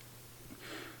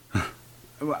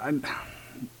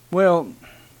 Well,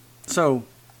 so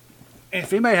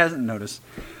if anybody hasn't noticed,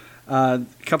 a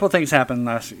couple of things happened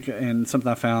and something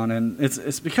I found, and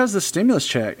it's because of the stimulus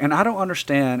check, and I don't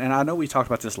understand. And I know we talked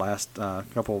about this last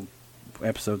couple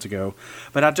episodes ago,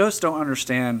 but I just don't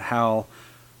understand how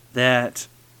that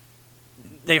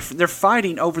they're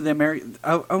fighting over the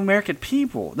American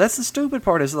people. That's the stupid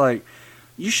part. Is like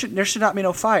there should not be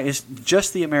no fight. It's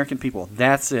just the American people.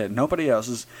 That's it. Nobody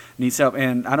else needs help.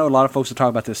 And I know a lot of folks are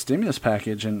talking about this stimulus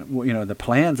package and the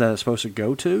plans that it's supposed to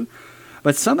go to,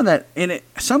 but some of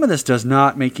this does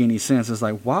not make any sense. It's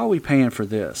like, why are we paying for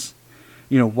this?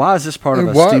 Why is this part of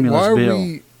a stimulus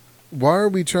bill? Why are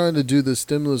we trying to do the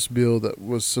stimulus bill that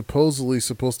was supposedly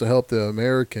supposed to help the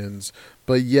Americans,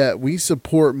 but yet we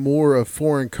support more of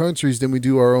foreign countries than we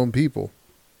do our own people?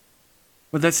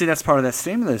 Well, that's part of that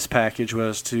stimulus package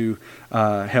was to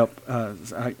help.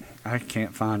 I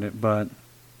can't find it, but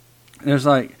there's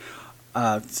like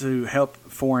to help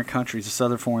foreign countries, this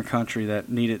other foreign country that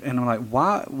need it. And I'm like,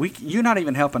 why you're not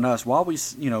even helping us? Why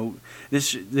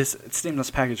this stimulus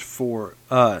package for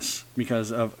us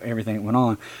because of everything that went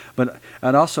on, but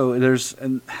and also this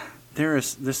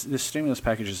stimulus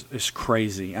package is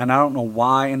crazy, and I don't know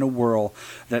why in the world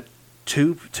that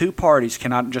two parties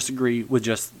cannot just agree with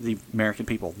just the American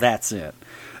people. That's it.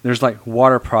 There's like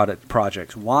water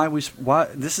projects. Why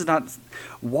this is not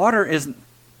water isn't.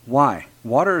 Why?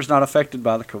 Water is not affected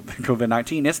by the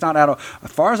COVID-19. It's not out of,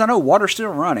 as far as I know, water's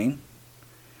still running.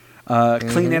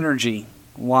 Clean energy.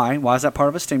 Why? Why is that part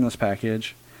of a stimulus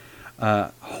package?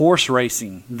 Horse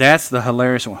racing. That's the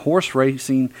hilarious one. Horse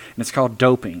racing, and it's called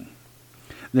doping.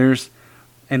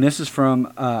 And this is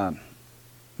from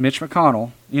Mitch McConnell.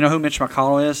 You know who Mitch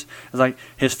McConnell is? It's like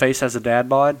his face has a dad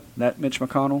bod. That Mitch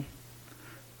McConnell.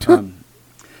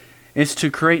 It's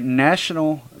to create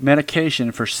national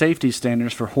medication for safety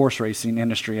standards for horse racing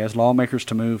industry as lawmakers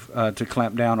to move to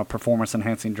clamp down on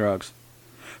performance-enhancing drugs.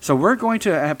 So we're going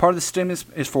to part of the stimulus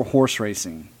is for horse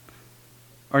racing.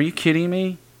 Are you kidding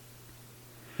me?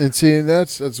 And see,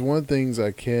 that's one of the things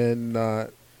I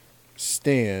cannot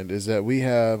stand is that we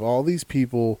have all these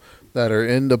people that are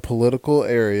in the political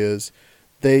areas.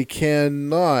 They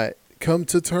cannot come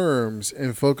to terms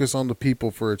and focus on the people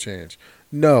for a change.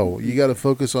 No, you got to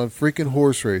focus on freaking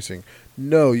horse racing.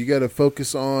 No, you got to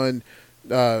focus on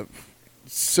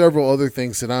several other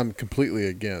things that I'm completely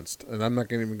against, and I'm not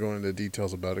going to even go into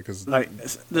details about it because like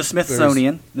the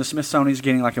Smithsonian's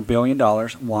getting like $1 billion.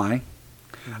 Why?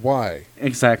 Why?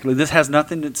 Exactly. This has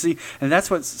nothing to see, and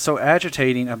that's what's so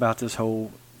agitating about this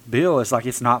whole bill is like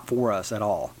it's not for us at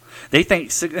all. They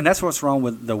think, and that's what's wrong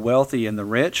with the wealthy and the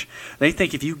rich. They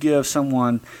think if you give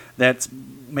someone that's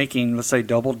making, let's say,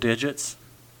 double digits,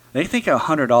 they think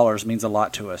 $100 means a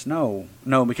lot to us. No,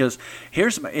 because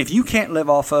if you can't live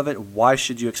off of it, why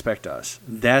should you expect us?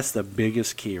 That's the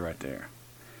biggest key right there.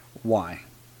 Why?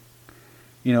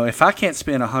 If I can't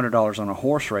spend $100 on a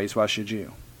horse race, why should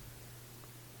you?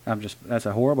 That's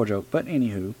a horrible joke, but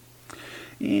anywho,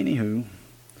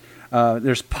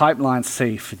 there's pipeline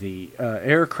safety,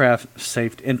 aircraft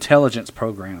safety, intelligence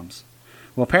programs.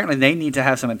 Well, apparently they need to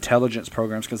have some intelligence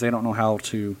programs because they don't know how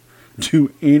to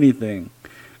do anything.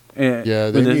 Yeah,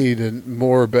 they need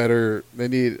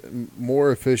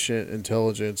more efficient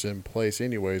intelligence in place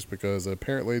anyways, because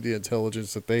apparently the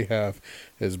intelligence that they have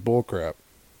is bullcrap.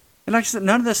 And like I said,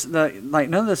 none of this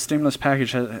stimulus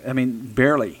package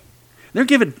barely. They're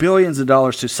giving billions of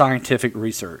dollars to scientific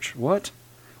research. What?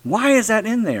 Why is that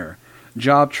in there?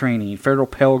 Job training, federal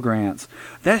Pell Grants.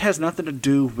 That has nothing to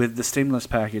do with the stimulus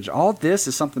package. All this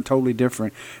is something totally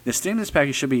different. The stimulus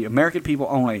package should be American people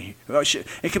only.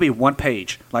 It could be one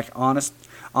page, like honest,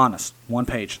 one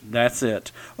page. That's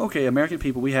it. Okay, American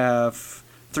people, we have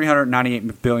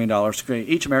 $398 billion.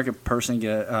 Each American person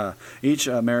each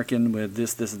American with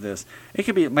this, and this. It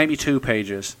could be maybe 2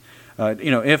 pages.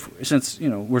 Since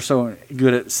we're so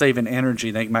good at saving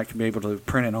energy, they might be able to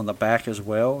print it on the back as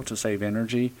well to save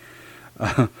energy.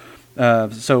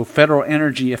 So federal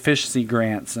energy efficiency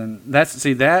grants, and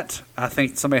that I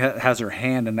think somebody has their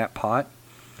hand in that pot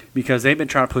because they've been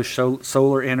trying to push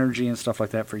solar energy and stuff like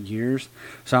that for years.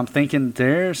 So I'm thinking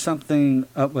there's something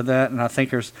up with that, and I think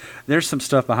there's some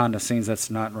stuff behind the scenes that's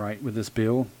not right with this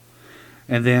bill.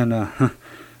 And then,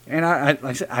 and I like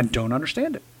I said, I don't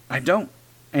understand it. I don't.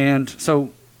 And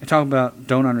so, talking about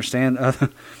don't understand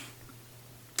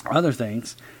other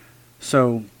things.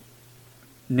 So,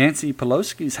 Nancy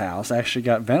Pelosi's house actually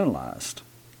got vandalized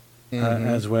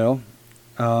as well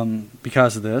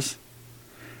because of this.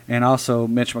 And also,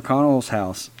 Mitch McConnell's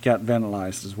house got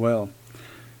vandalized as well.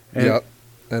 Yep,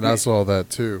 and I saw that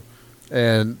too.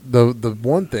 And the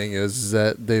one thing is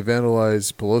that they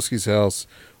vandalized Pelosi's house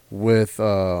with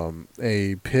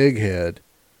a pig head.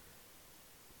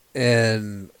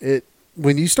 And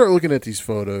when you start looking at these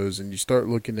photos and you start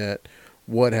looking at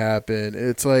what happened,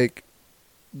 it's like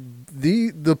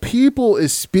the people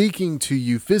is speaking to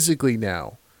you physically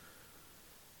now.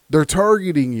 They're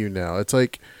targeting you now. It's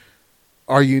like,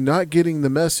 are you not getting the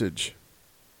message?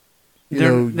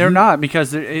 They're not,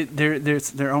 because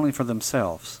they're only for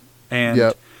themselves. And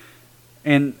yep.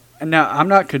 And now I'm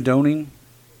not condoning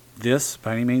this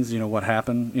by any means, what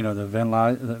happened, the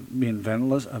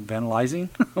vandalizing,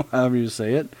 however you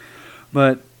say it.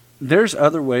 But there's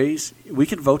other ways we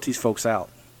can vote these folks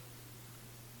out.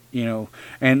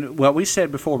 And what we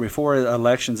said before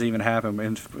elections even happen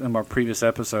in our previous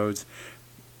episodes,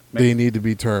 they need to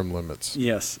be term limits.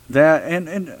 Yes, that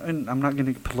and I'm not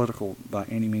getting political by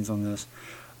any means on this,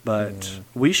 but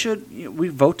we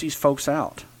vote these folks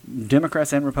out.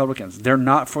 Democrats and Republicans, they're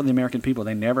not for the American people.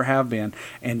 They never have been.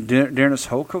 And during this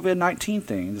whole COVID-19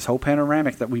 thing, this whole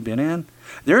panoramic that we've been in,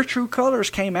 their true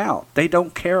colors came out. They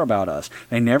don't care about us.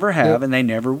 They never have, and they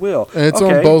never will. And it's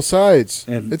on both sides.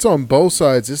 It's on both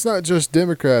sides. It's not just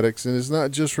Democrats, and it's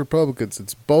not just Republicans.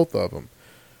 It's both of them.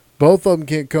 Both of them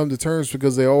can't come to terms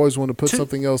because they always want to put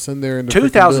something else in there.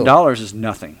 $2,000 is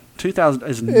nothing. $2,000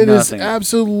 is nothing. It is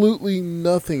absolutely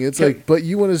nothing. It's like, but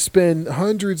you want to spend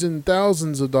hundreds and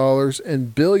thousands of dollars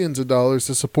and billions of dollars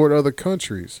to support other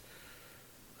countries.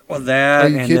 Well,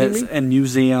 and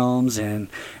museums and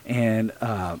horse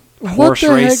racing. What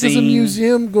the heck is a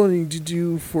museum going to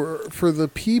do for the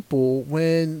people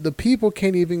when the people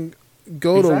can't even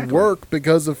go to work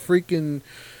because of freaking?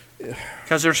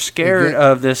 Because they're scared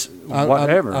of this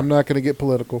whatever. I'm not going to get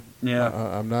political. Yeah,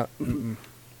 I'm not.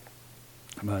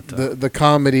 But, the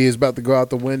comedy is about to go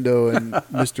out the window, and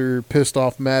Mr. Pissed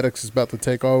Off Maddox is about to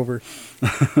take over.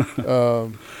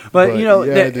 But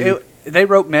they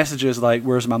wrote messages like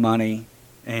 "Where's my money?"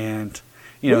 and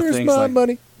Where's things my like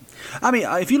money? I mean,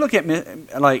 if you look at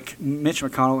like Mitch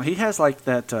McConnell, he has like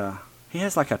that. He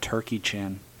has like a turkey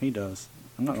chin. He does.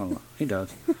 I'm not gonna lie. He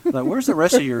does. Like, where's the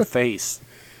rest of your face?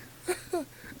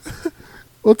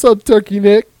 What's up, Turkey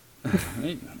Nick?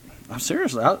 I'm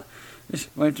serious.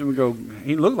 Wait till we go.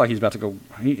 He looked like he's about to go.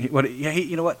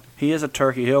 You know what? He is a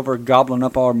turkey. He's over gobbling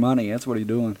up our money. That's what he's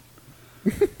doing.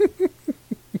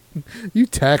 You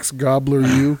tax gobbler,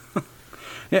 you.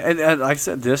 Yeah, and like I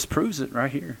said, this proves it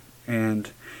right here. And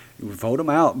vote them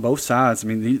out, both sides. I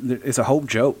mean, it's a whole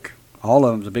joke. All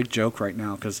of them's a big joke right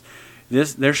now because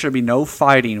there should be no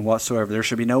fighting whatsoever. There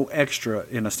should be no extra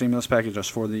in a stimulus package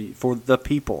just for the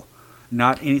people,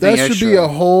 not anything that extra. That should be a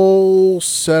whole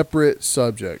separate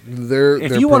subject.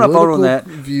 If you want to vote on that,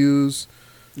 views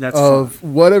that's of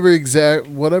fine.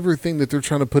 whatever thing that they're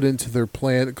trying to put into their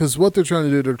plan, because what they're trying to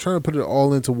do, they're trying to put it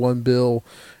all into one bill,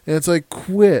 and it's like,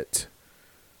 quit.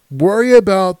 Worry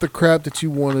about the crap that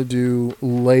you want to do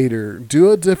later.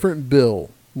 Do a different bill.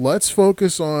 Let's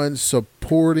focus on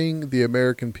supporting the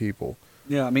American people.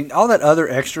 Yeah, I mean, all that other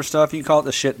extra stuff, you can call it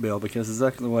the shit bill because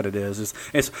exactly what it is.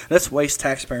 It's let's waste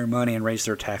taxpayer money and raise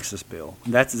their taxes bill.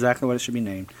 That's exactly what it should be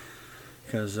named.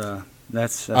 Because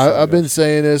that's I've been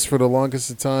saying this for the longest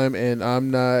of time, and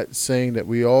I'm not saying that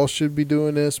we all should be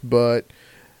doing this, but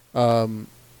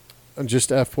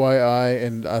just FYI,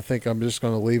 and I think I'm just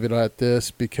going to leave it at this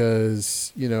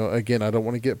because, again, I don't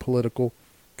want to get political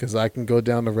because I can go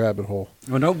down the rabbit hole.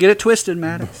 Well, don't get it twisted,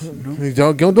 Maddox.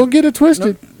 No. Don't get it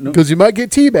twisted because you might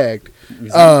get teabagged.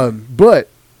 Exactly. But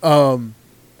I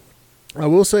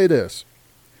will say this.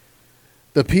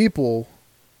 The people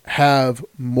have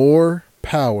more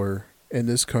power in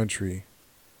this country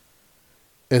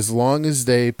as long as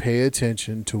they pay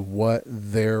attention to what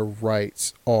their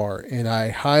rights are. And I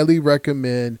highly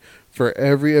recommend for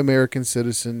every American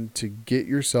citizen to get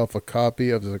yourself a copy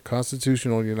of the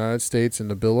Constitution of the United States and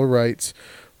the Bill of Rights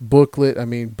booklet. I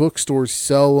mean, bookstores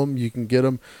sell them. You can get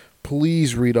them.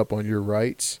 Please read up on your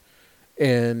rights.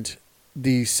 And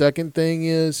the second thing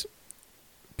is,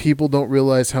 people don't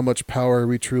realize how much power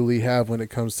we truly have when it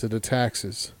comes to the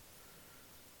taxes.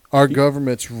 Our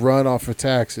government's run off of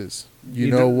taxes. You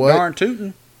know what? Darn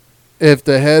tootin'. If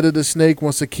the head of the snake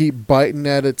wants to keep biting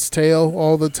at its tail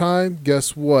all the time,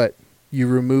 guess what? You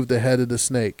remove the head of the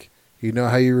snake. You know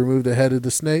how you remove the head of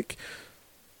the snake?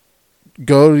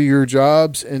 Go to your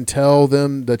jobs and tell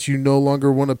them that you no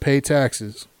longer want to pay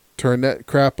taxes. Turn that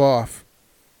crap off.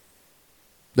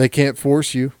 They can't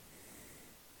force you.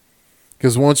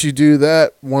 Because once you do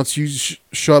that, once you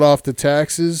shut off the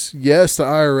taxes, yes, the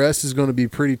IRS is going to be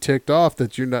pretty ticked off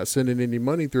that you're not sending any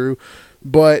money through.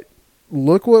 But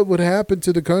look what would happen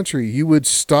to the country. You would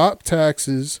stop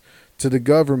taxes to the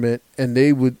government and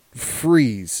they would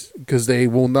freeze because they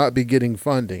will not be getting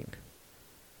funding.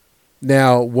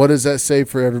 Now, what does that say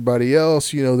for everybody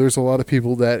else? There's a lot of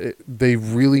people that they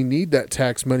really need that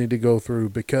tax money to go through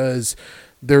because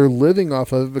they're living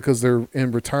off of it because they're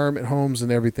in retirement homes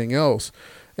and everything else.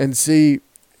 And see,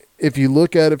 if you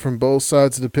look at it from both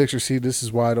sides of the picture, see, this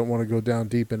is why I don't want to go down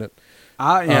deep in it.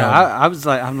 I was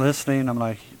like, I'm listening. I'm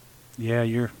like, yeah,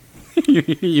 you're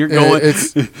going.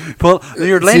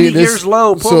 Your landing gear's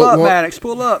low. Pull up, Maddox.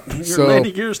 Pull up. Your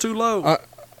landing gear's too low.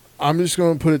 I'm just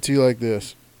going to put it to you like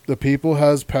this. The people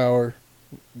has power.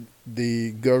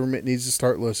 The government needs to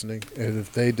start listening, and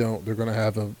if they don't, they're going to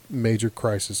have a major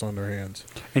crisis on their hands.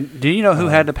 And do you know who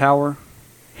had the power?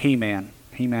 He-Man.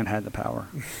 He-Man had the power.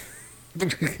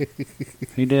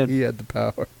 He did. He had the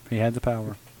power. He had the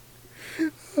power.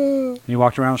 He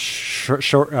walked around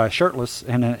shirtless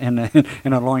in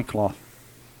a loincloth.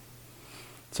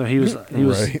 So he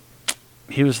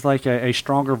was like a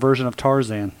stronger version of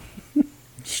Tarzan.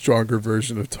 Stronger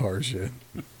version of Tarzan.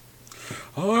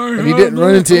 And he didn't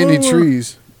run into any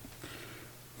trees.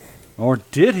 Or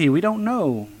did he? We don't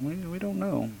know. We don't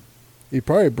know. He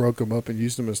probably broke them up and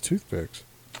used them as toothpicks.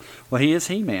 Well, he is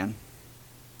He-Man.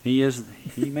 He is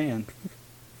He-Man.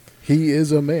 He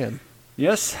is a man.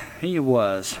 Yes, he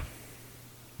was.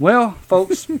 Well,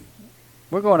 folks,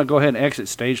 we're going to go ahead and exit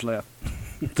stage left.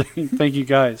 Thank you,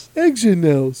 guys. Exit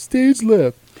now. Stage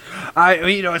left.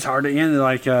 It's hard to end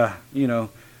like,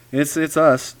 it's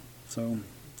us. So,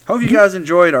 hope you guys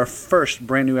enjoyed our first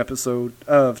brand new episode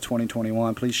of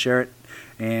 2021. Please share it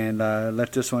and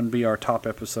let this one be our top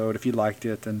episode if you liked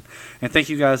it. And thank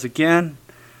you guys again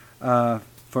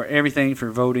for everything, for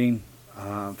voting,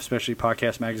 especially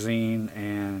Podcast Magazine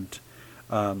and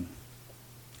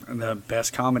the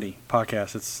best comedy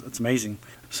podcast. It's amazing.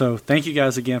 So thank you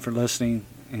guys again for listening,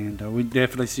 and we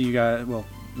definitely see you guys. Well,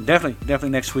 definitely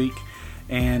next week,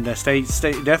 and stay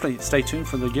tuned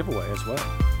for the giveaway as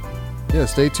well. Yeah,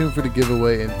 stay tuned for the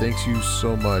giveaway, and thanks you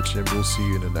so much, and we'll see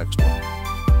you in the next one.